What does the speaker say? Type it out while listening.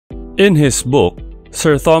In his book,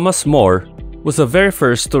 Sir Thomas More was the very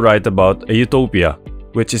first to write about a utopia,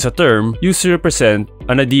 which is a term used to represent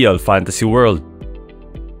an ideal fantasy world.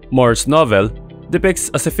 More's novel depicts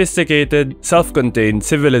a sophisticated, self-contained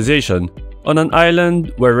civilization on an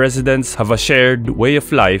island where residents have a shared way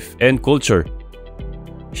of life and culture.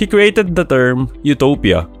 He created the term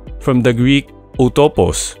utopia from the Greek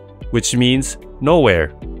utopos, which means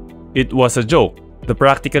nowhere. It was a joke, the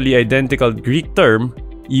practically identical Greek term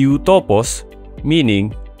utopos,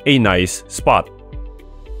 meaning a nice spot.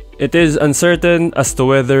 It is uncertain as to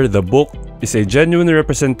whether the book is a genuine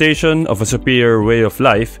representation of a superior way of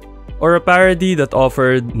life or a parody that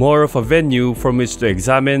offered more of a venue from which to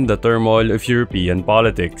examine the turmoil of European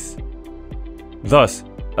politics. Thus,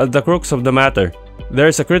 at the crux of the matter, there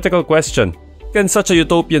is a critical question: can such a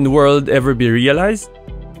utopian world ever be realized?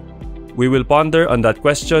 We will ponder on that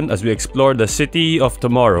question as we explore the city of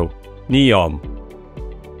tomorrow, Neom.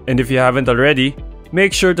 And if you haven't already,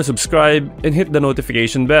 make sure to subscribe and hit the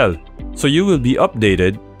notification bell so you will be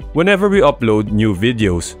updated whenever we upload new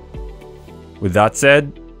videos. With that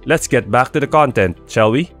said, let's get back to the content,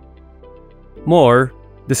 shall we? More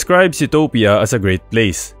describes utopia as a great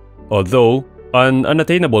place, although an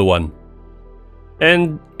unattainable one.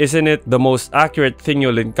 And isn't it the most accurate thing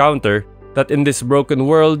you'll encounter that in this broken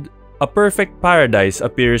world, a perfect paradise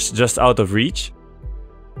appears just out of reach?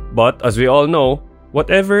 But as we all know,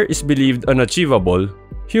 whatever is believed unachievable,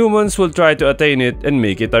 humans will try to attain it and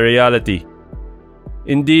make it a reality.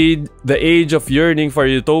 Indeed, the age of yearning for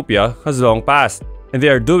utopia has long passed, and they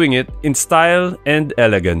are doing it in style and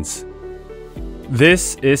elegance.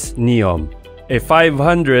 This is Neom, a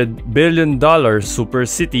 $500 billion super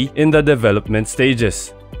city in the development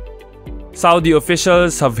stages. Saudi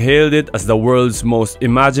officials have hailed it as the world's most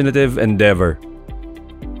imaginative endeavor.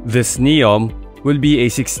 This Neom will be a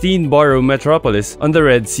 16-borough metropolis on the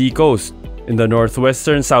Red Sea coast in the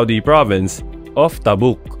northwestern Saudi province of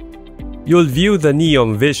Tabuk. You'll view the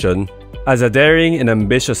Neom vision as a daring and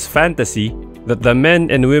ambitious fantasy that the men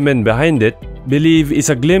and women behind it believe is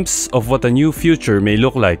a glimpse of what a new future may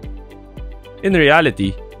look like. In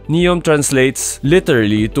reality, Neom translates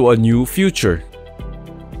literally to a new future.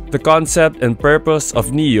 The concept and purpose of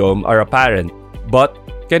Neom are apparent, but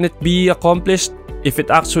can it be accomplished if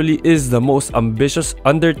it actually is the most ambitious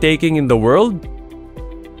undertaking in the world?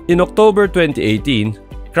 In October 2018,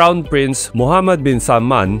 Crown Prince Mohammed Bin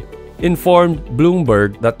Salman informed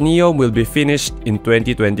Bloomberg that Neom will be finished in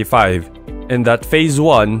 2025 and that Phase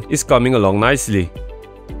 1 is coming along nicely.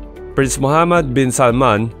 Prince Mohammed Bin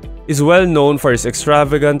Salman is well known for his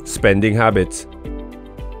extravagant spending habits.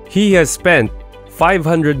 He has spent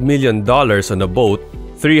 $500 million on a boat,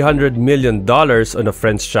 $300 million on a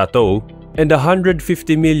French chateau, and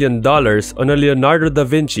 $150 million on a Leonardo da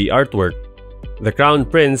Vinci artwork. The Crown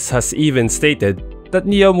Prince has even stated that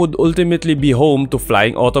Neom would ultimately be home to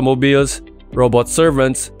flying automobiles, robot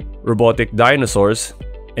servants, robotic dinosaurs,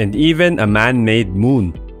 and even a man-made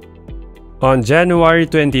moon. On January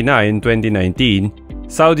 29, 2019,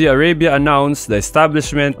 Saudi Arabia announced the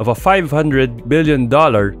establishment of a $500 billion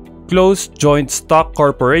closed joint stock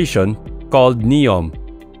corporation called Neom.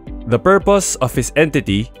 The purpose of his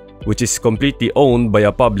entity, which is completely owned by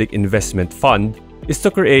a public investment fund, is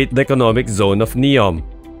to create the economic zone of Neom.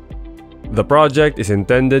 The project is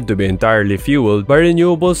intended to be entirely fueled by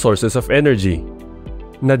renewable sources of energy.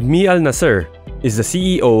 Nadmi Al-Nasser is the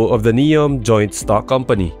CEO of the Neom Joint Stock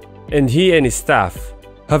Company, and he and his staff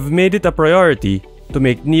have made it a priority to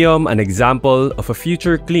make Neom an example of a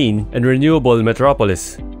future clean and renewable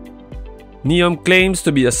metropolis. Neom claims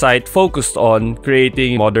to be a site focused on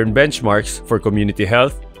creating modern benchmarks for community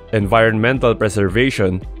health, environmental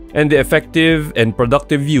preservation, and the effective and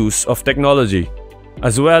productive use of technology,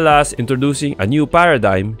 as well as introducing a new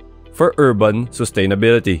paradigm for urban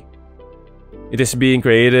sustainability. It is being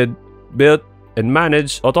created, built, and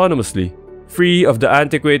managed autonomously, free of the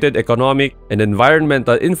antiquated economic and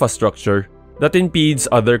environmental infrastructure that impedes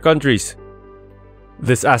other countries.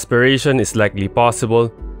 This aspiration is likely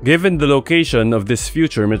possible given the location of this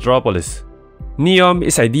future metropolis. Neom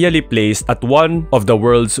is ideally placed at one of the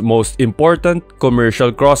world's most important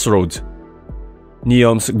commercial crossroads.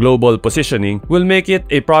 Neom's global positioning will make it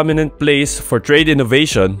a prominent place for trade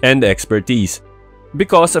innovation and expertise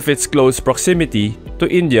because of its close proximity to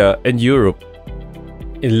India and Europe.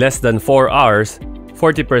 In less than 4 hours,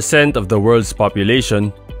 40% of the world's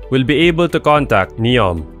population will be able to contact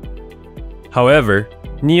Neom. However,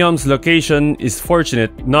 Neom's location is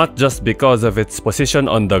fortunate not just because of its position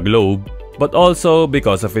on the globe, but also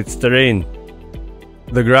because of its terrain.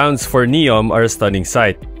 The grounds for Neom are a stunning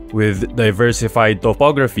sight, with diversified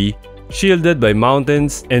topography shielded by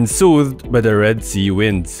mountains and soothed by the Red Sea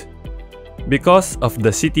winds. Because of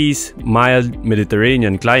the city's mild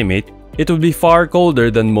Mediterranean climate, it would be far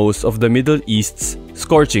colder than most of the Middle East's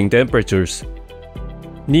scorching temperatures.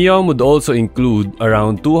 Neom would also include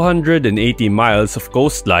around 280 miles of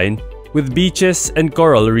coastline with beaches and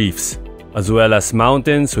coral reefs, as well as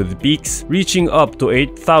mountains with peaks reaching up to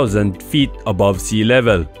 8,000 feet above sea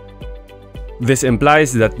level. This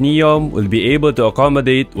implies that Neom will be able to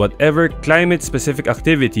accommodate whatever climate-specific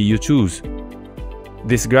activity you choose.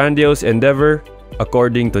 This grandiose endeavor,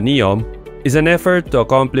 according to Neom, is an effort to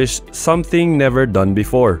accomplish something never done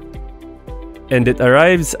before. And it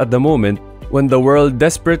arrives at the moment when the world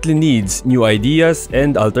desperately needs new ideas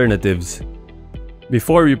and alternatives.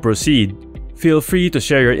 Before we proceed, feel free to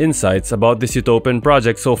share your insights about this utopian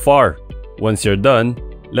project so far. Once you're done,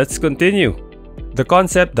 let's continue. The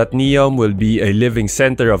concept that Neom will be a living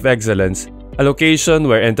center of excellence, a location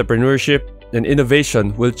where entrepreneurship and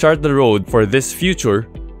innovation will chart the road for this future,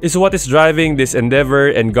 is what is driving this endeavor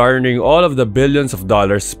and garnering all of the billions of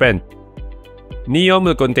dollars spent. Neom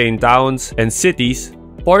will contain towns and cities,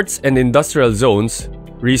 ports and industrial zones,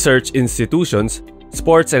 research institutions,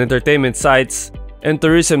 sports and entertainment sites, and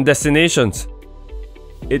tourism destinations.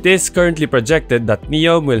 It is currently projected that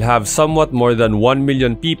Neom will have somewhat more than 1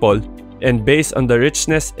 million people, and based on the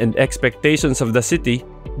richness and expectations of the city,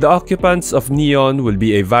 the occupants of Neom will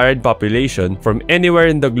be a varied population from anywhere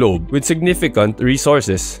in the globe with significant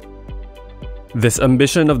resources. This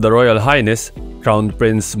ambition of the Royal Highness, Crown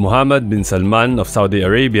Prince Mohammed Bin Salman of Saudi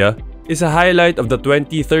Arabia, is a highlight of the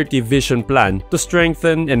 2030 vision plan to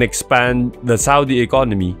strengthen and expand the Saudi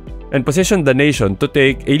economy and position the nation to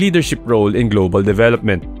take a leadership role in global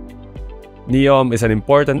development. Neom is an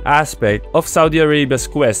important aspect of Saudi Arabia's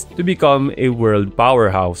quest to become a world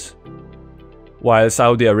powerhouse. While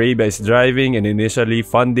Saudi Arabia is driving and initially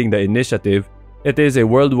funding the initiative, it is a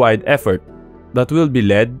worldwide effort that will be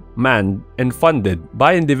led, manned, and funded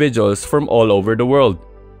by individuals from all over the world.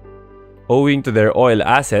 Owing to their oil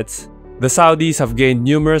assets, the Saudis have gained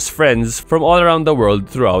numerous friends from all around the world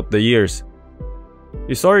throughout the years.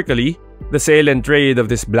 Historically, the sale and trade of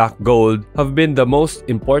this black gold have been the most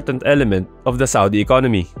important element of the Saudi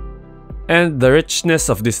economy. And the richness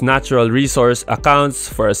of this natural resource accounts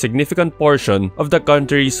for a significant portion of the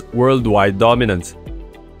country's worldwide dominance.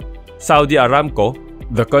 Saudi Aramco,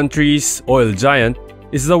 the country's oil giant,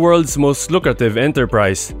 is the world's most lucrative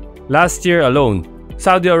enterprise. Last year alone,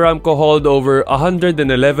 Saudi Aramco hauled over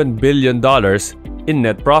 $111 billion in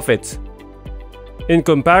net profits. In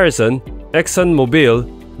comparison,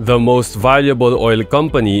 ExxonMobil, the most valuable oil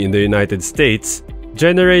company in the United States,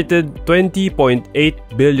 generated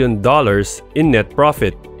 $20.8 billion in net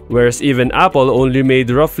profit, whereas even Apple only made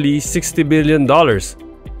roughly $60 billion.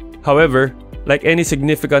 However, like any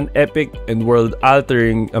significant epic and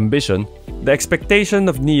world-altering ambition, the expectation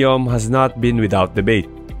of Neom has not been without debate.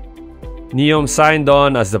 Neom signed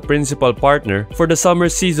on as the principal partner for the summer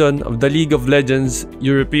season of the League of Legends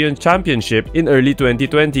European Championship in early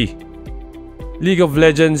 2020. League of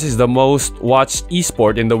Legends is the most watched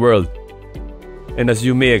esport in the world. And as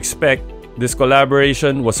you may expect, this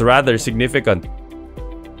collaboration was rather significant.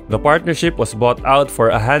 The partnership was bought out for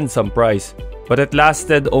a handsome price, but it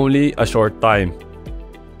lasted only a short time.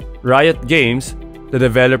 Riot Games, the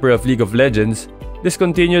developer of League of Legends,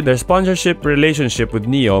 discontinued their sponsorship relationship with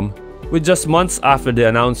Neom with just months after the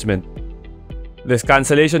announcement. This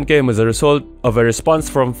cancellation came as a result of a response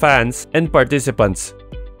from fans and participants.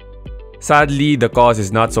 Sadly, the cause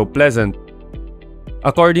is not so pleasant.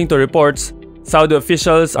 According to reports, Saudi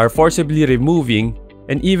officials are forcibly removing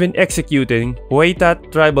and even executing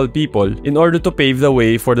Huaytat tribal people in order to pave the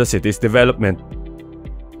way for the city's development.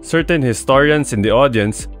 Certain historians in the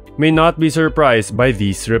audience may not be surprised by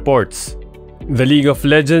these reports. The League of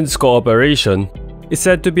Legends cooperation is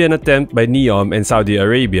said to be an attempt by Neom and Saudi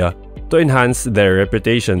Arabia to enhance their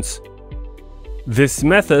reputations. This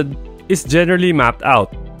method is generally mapped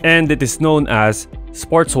out, and it is known as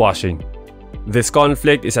sports washing. This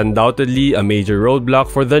conflict is undoubtedly a major roadblock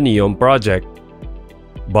for the Neom project.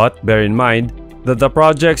 But bear in mind that the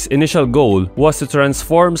project's initial goal was to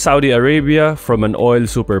transform Saudi Arabia from an oil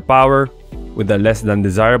superpower with a less than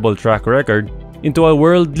desirable track record into a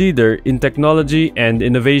world leader in technology and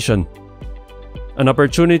innovation. An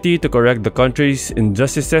opportunity to correct the country's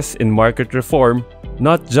injustices in market reform,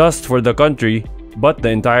 not just for the country, but the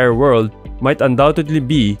entire world, might undoubtedly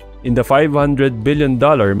be in the $500 billion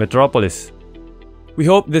metropolis. We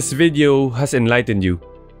hope this video has enlightened you.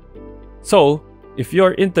 So, if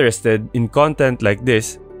you're interested in content like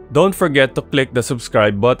this, don't forget to click the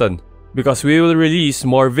subscribe button because we will release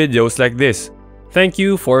more videos like this. Thank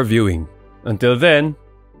you for viewing. Until then,